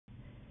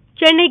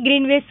Chennai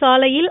Greenways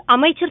சாலையில்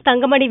அமைச்சர்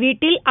தங்கமணி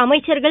வீட்டில்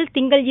அமைச்சர்கள்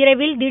திங்கள்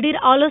இரவில் திடீர்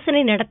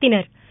ஆலோசனை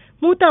நடத்தினர்.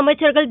 மூத்த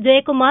அமைச்சர்கள்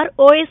ஜெயக்குமார்,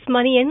 OS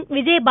மணியன்,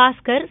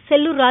 விஜயபாஸ்கர்,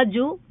 செல்லூர்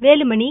ராஜு,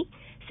 வேலுமணி,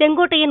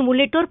 செங்கோட்டையன்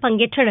உள்ளிட்டோர்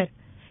பங்கேற்றனர்.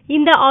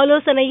 இந்த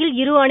ஆலோசனையில்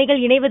இரு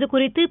அணிகள் இணைவது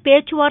குறித்து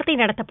பேச்சுவார்த்தை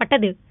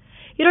நடத்தப்பட்டது.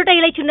 இரட்டை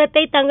இலை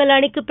சின்னத்தை தங்கள்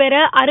அணிக்கு பெற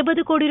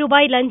 60 கோடி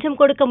ரூபாய் லஞ்சம்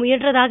கொடுக்க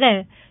முயன்றதாக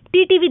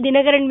டிடிவி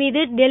தினகரன்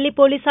மீது டெல்லி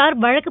போலீசார்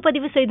வழக்கு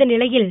பதிவு செய்த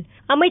நிலையில்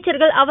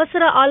அமைச்சர்கள்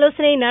அவசர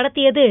ஆலோசனை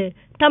நடத்தியது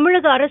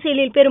தமிழக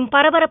அரசியலில் பெரும்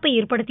பரபரப்பை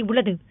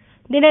ஏற்படுத்தியுள்ளது.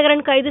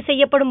 தினகரன் கைது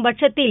செய்யப்படும்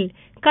பட்சத்தில்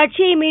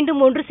கட்சியை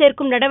மீண்டும் ஒன்று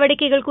சேர்க்கும்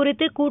நடவடிக்கைகள்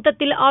குறித்து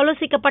கூட்டத்தில்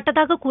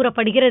ஆலோசிக்கப்பட்டதாக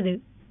கூறப்படுகிறது.